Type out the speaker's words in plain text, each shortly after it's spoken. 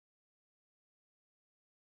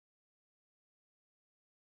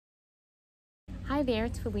Hi there,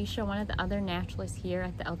 it's Felicia, one of the other naturalists here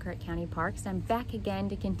at the Elkhart County Parks. I'm back again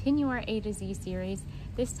to continue our A to Z series,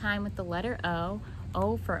 this time with the letter O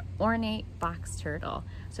for ornate box turtle.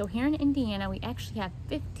 So here in Indiana, we actually have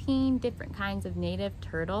 15 different kinds of native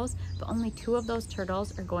turtles, but only 2 of those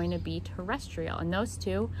turtles are going to be terrestrial, and those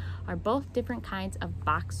 2 are both different kinds of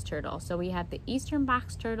box turtle. So we have the eastern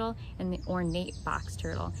box turtle and the ornate box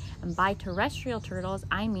turtle. And by terrestrial turtles,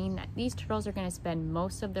 I mean that these turtles are going to spend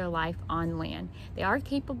most of their life on land. They are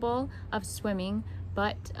capable of swimming,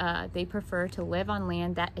 but they prefer to live on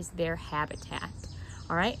land. That is their habitat.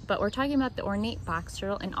 All right, but we're talking about the ornate box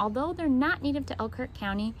turtle, and although they're not native to Elkhart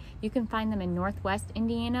County, you can find them in northwest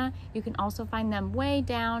Indiana. You can also find them way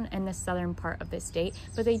down in the southern part of the state,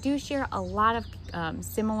 but they do share a lot of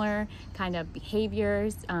similar kind of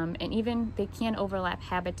behaviors, and even they can overlap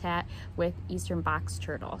habitat with eastern box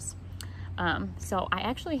turtles. So I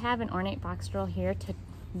actually have an ornate box turtle here to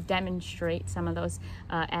demonstrate some of those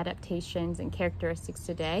adaptations and characteristics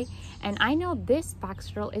today. And I know this box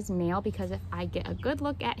turtle is male because if I get a good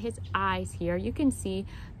look at his eyes here, you can see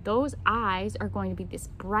those eyes are going to be this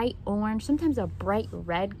bright orange, sometimes a bright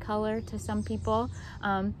red color to some people.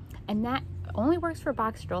 And that only works for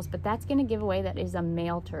box turtles, but that's going to give away that is a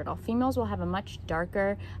male turtle. Females will have a much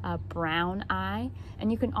darker brown eye,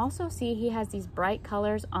 and you can also see he has these bright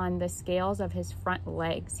colors on the scales of his front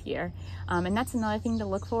legs here, and that's another thing to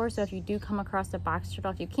look for. So if you do come across a box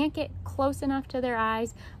turtle, if you can't get close enough to their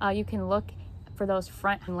eyes, you can look for those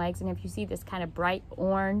front legs, and if you see this kind of bright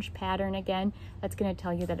orange pattern again, that's going to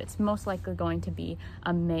tell you that it's most likely going to be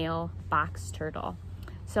a male box turtle.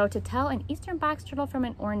 So to tell an eastern box turtle from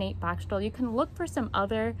an ornate box turtle, you can look for some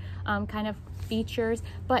other kind of features,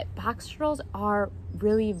 but box turtles are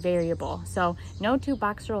really variable. So no 2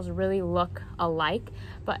 box turtles really look alike,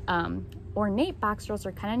 but ornate box turtles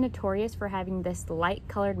are kind of notorious for having this light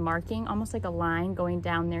colored marking, almost like a line going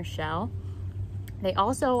down their shell. They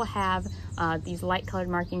also have these light colored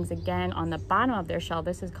markings again on the bottom of their shell.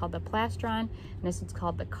 This is called the plastron, and this is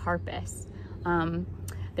called the carpus.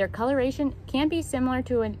 Their coloration can be similar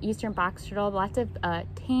to an eastern box turtle, lots of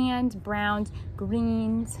tans, browns,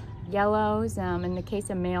 greens, yellows. In the case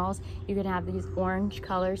of males, you can have these orange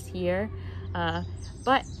colors here.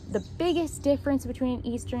 But the biggest difference between an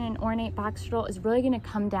eastern and ornate box turtle is really going to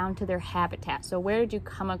come down to their habitat. So where did you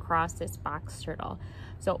come across this box turtle?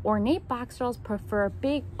 So ornate box turtles prefer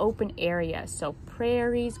big open areas, so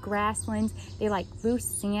prairies, grasslands. They like loose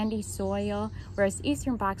sandy soil, whereas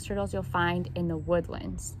eastern box turtles you'll find in the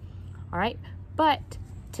woodlands. All right, but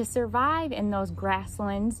to survive in those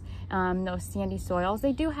grasslands, those sandy soils,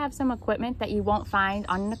 they do have some equipment that you won't find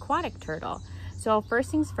on an aquatic turtle. So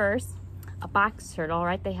first things first, a box turtle,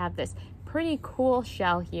 right? They have this pretty cool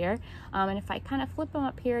shell here, and if I kind of flip them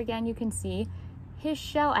up here again, you can see his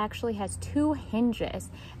shell actually has 2 hinges,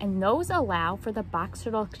 and those allow for the box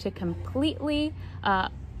turtle to completely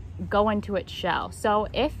go into its shell. So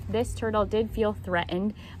if this turtle did feel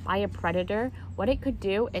threatened by a predator, what it could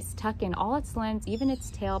do is tuck in all its limbs, even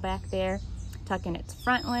its tail back there, tuck in its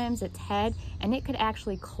front limbs, its head, and it could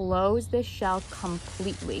actually close this shell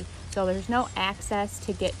completely. So there's no access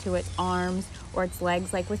to get to its arms or its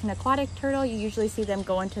legs. Like with an aquatic turtle, you usually see them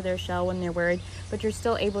go into their shell when they're worried, but you're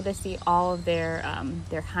still able to see all of their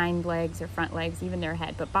hind legs, their front legs, even their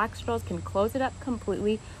head. But box turtles can close it up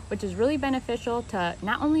completely, which is really beneficial to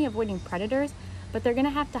not only avoiding predators, but they're gonna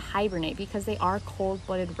have to hibernate because they are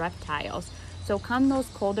cold-blooded reptiles. So come those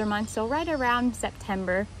colder months, so right around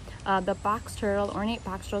September, the box turtle, ornate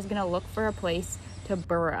box turtle, is gonna look for a place to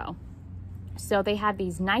burrow. So they have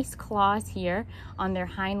these nice claws here on their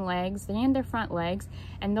hind legs and their front legs,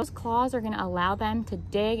 and those claws are going to allow them to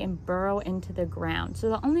dig and burrow into the ground. So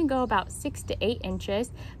they'll only go about 6 to 8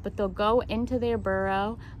 inches, but they'll go into their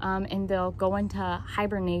burrow and they'll go into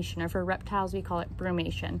hibernation, or for reptiles we call it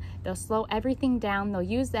brumation. They'll slow everything down. They'll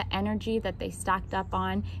use the energy that they stocked up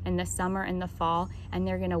on in the summer and the fall, and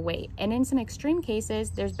they're going to wait. And in some extreme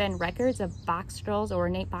cases, there's been records of box turtles or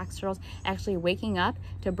ornate box turtles actually waking up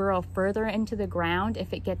to burrow further into the ground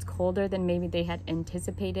if it gets colder than maybe they had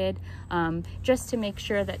anticipated, just to make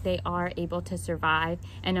sure that they are able to survive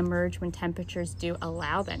and emerge when temperatures do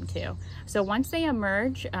allow them to. So once they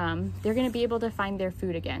emerge, they're going to be able to find their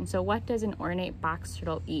food again. So what does an ornate box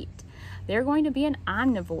turtle eat? They're going to be an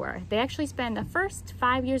omnivore. They actually spend the first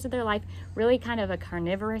 5 years of their life really kind of a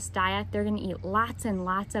carnivorous diet. They're going to eat lots and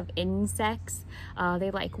lots of insects.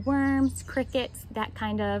 They like worms, crickets, that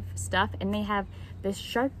kind of stuff, and they have this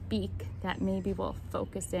sharp beak that maybe we'll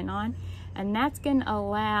focus in on, and that's going to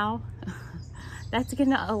allow That's going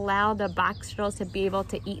to allow the box turtles to be able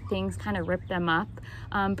to eat things, kind of rip them up.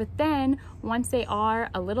 But then once they are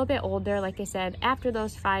a little bit older, like I said, after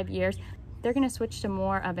those 5 years, they're going to switch to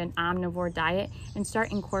more of an omnivore diet and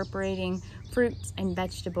start incorporating fruits and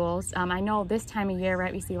vegetables. I know this time of year,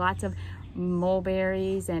 right, we see lots of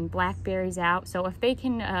mulberries and blackberries out. So if they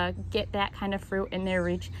can get that kind of fruit in their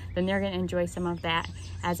reach, then they're going to enjoy some of that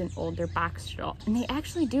as an older box turtle. And they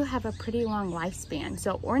actually do have a pretty long lifespan.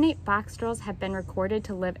 So ornate box turtles have been recorded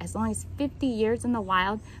to live as long as 50 years in the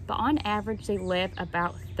wild, but on average they live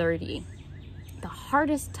about 30. The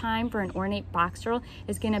hardest time for an ornate box turtle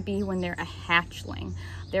is going to be when they're a hatchling.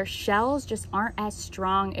 Their shells just aren't as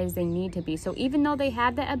strong as they need to be. So even though they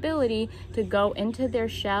have the ability to go into their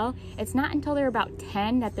shell, it's not until they're about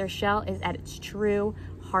 10 that their shell is at its true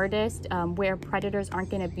hardest, where predators aren't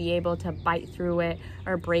going to be able to bite through it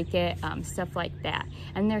or break it, stuff like that.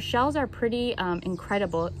 And their shells are pretty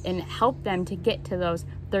incredible and help them to get to those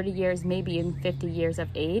 30 years, maybe even 50 years of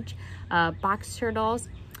age. Box turtles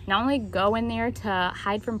not only go in there to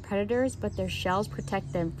hide from predators, but their shells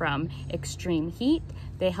protect them from extreme heat.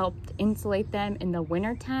 They help insulate them in the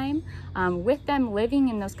winter time. With them living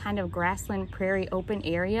in those kind of grassland, prairie, open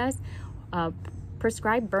areas,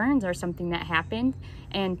 prescribed burns are something that happen.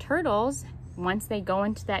 And turtles, once they go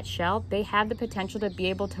into that shell, they have the potential to be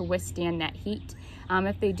able to withstand that heat.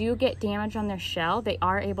 If they do get damage on their shell, they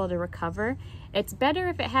are able to recover. It's better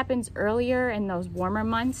if it happens earlier in those warmer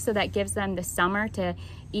months, so that gives them the summer to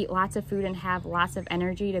eat lots of food and have lots of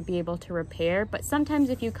energy to be able to repair. But sometimes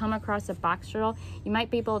if you come across a box turtle, you might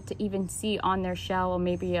be able to even see on their shell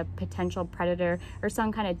maybe a potential predator or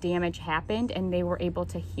some kind of damage happened and they were able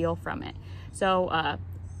to heal from it. So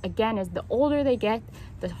again, as the older they get,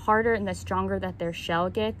 the harder and the stronger that their shell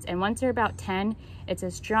gets. And once they're about 10, it's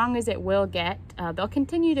as strong as it will get. They'll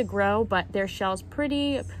continue to grow, but their shell's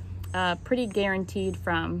pretty guaranteed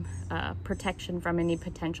from protection from any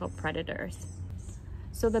potential predators.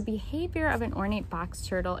 So the behavior of an ornate box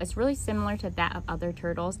turtle is really similar to that of other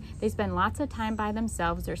turtles. They spend lots of time by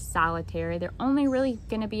themselves. They're solitary. They're only really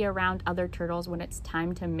going to be around other turtles when it's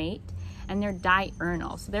time to mate. And they're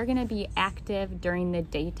diurnal, so they're going to be active during the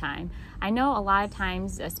daytime. I know a lot of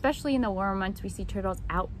times, especially in the warmer months, we see turtles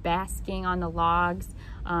out basking on the logs,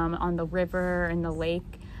 on the river and the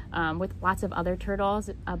lake, with lots of other turtles,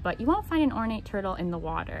 but you won't find an ornate turtle in the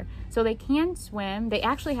water. So they can swim. They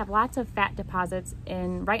actually have lots of fat deposits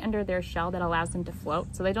right under their shell that allows them to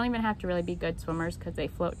float. So they don't even have to really be good swimmers because they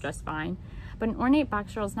float just fine. But an ornate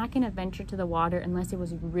box turtle is not going to venture to the water unless it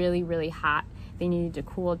was really, really hot. They needed to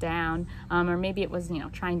cool down, or maybe it was,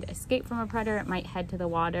 trying to escape from a predator. It might head to the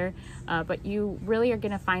water, but you really are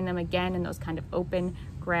going to find them again in those kind of open,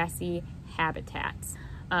 grassy habitats.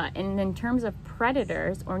 And in terms of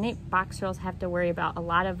predators, ornate box turtles have to worry about a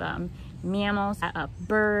lot of mammals,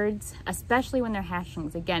 birds, especially when they're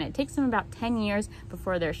hatchlings. Again, it takes them about 10 years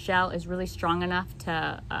before their shell is really strong enough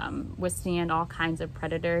to withstand all kinds of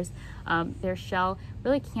predators. Their shell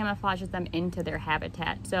really camouflages them into their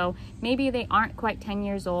habitat. So maybe they aren't quite 10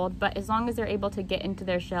 years old, but as long as they're able to get into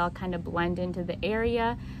their shell, kind of blend into the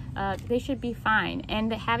area, they should be fine.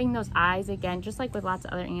 And having those eyes, again, just like with lots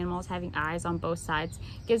of other animals, having eyes on both sides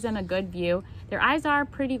gives them a good view. Their eyes are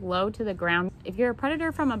pretty low to the ground. If you're a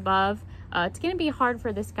predator from above, it's going to be hard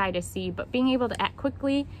for this guy to see, but being able to act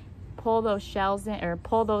quickly, pull those shells in or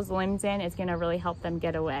pull those limbs in is going to really help them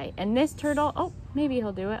get away. And this turtle, oh, maybe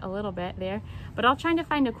he'll do it a little bit there, but I'll try to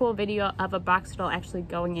find a cool video of a box turtle actually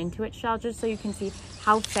going into its shell, just so you can see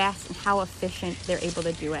how fast and how efficient they're able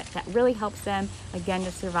to do it. That really helps them, again,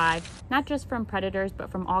 to survive, not just from predators, but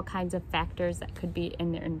from all kinds of factors that could be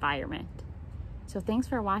in their environment. So thanks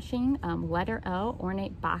for watching letter O,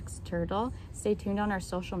 ornate box turtle. Stay tuned on our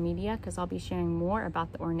social media because I'll be sharing more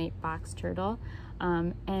about the ornate box turtle,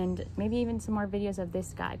 and maybe even some more videos of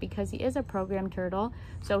this guy, because he is a programmed turtle.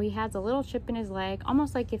 So he has a little chip in his leg,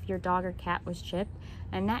 almost like if your dog or cat was chipped,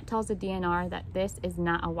 and that tells the DNR that this is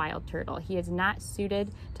not a wild turtle. He is not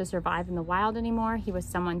suited to survive in the wild anymore. He was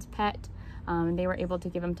someone's pet, and they were able to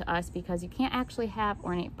give him to us because you can't actually have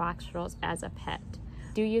ornate box turtles as a pet.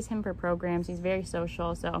 Do use him for programs. He's very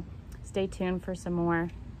social, so stay tuned for some more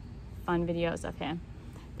fun videos of him.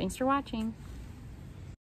 Thanks for watching.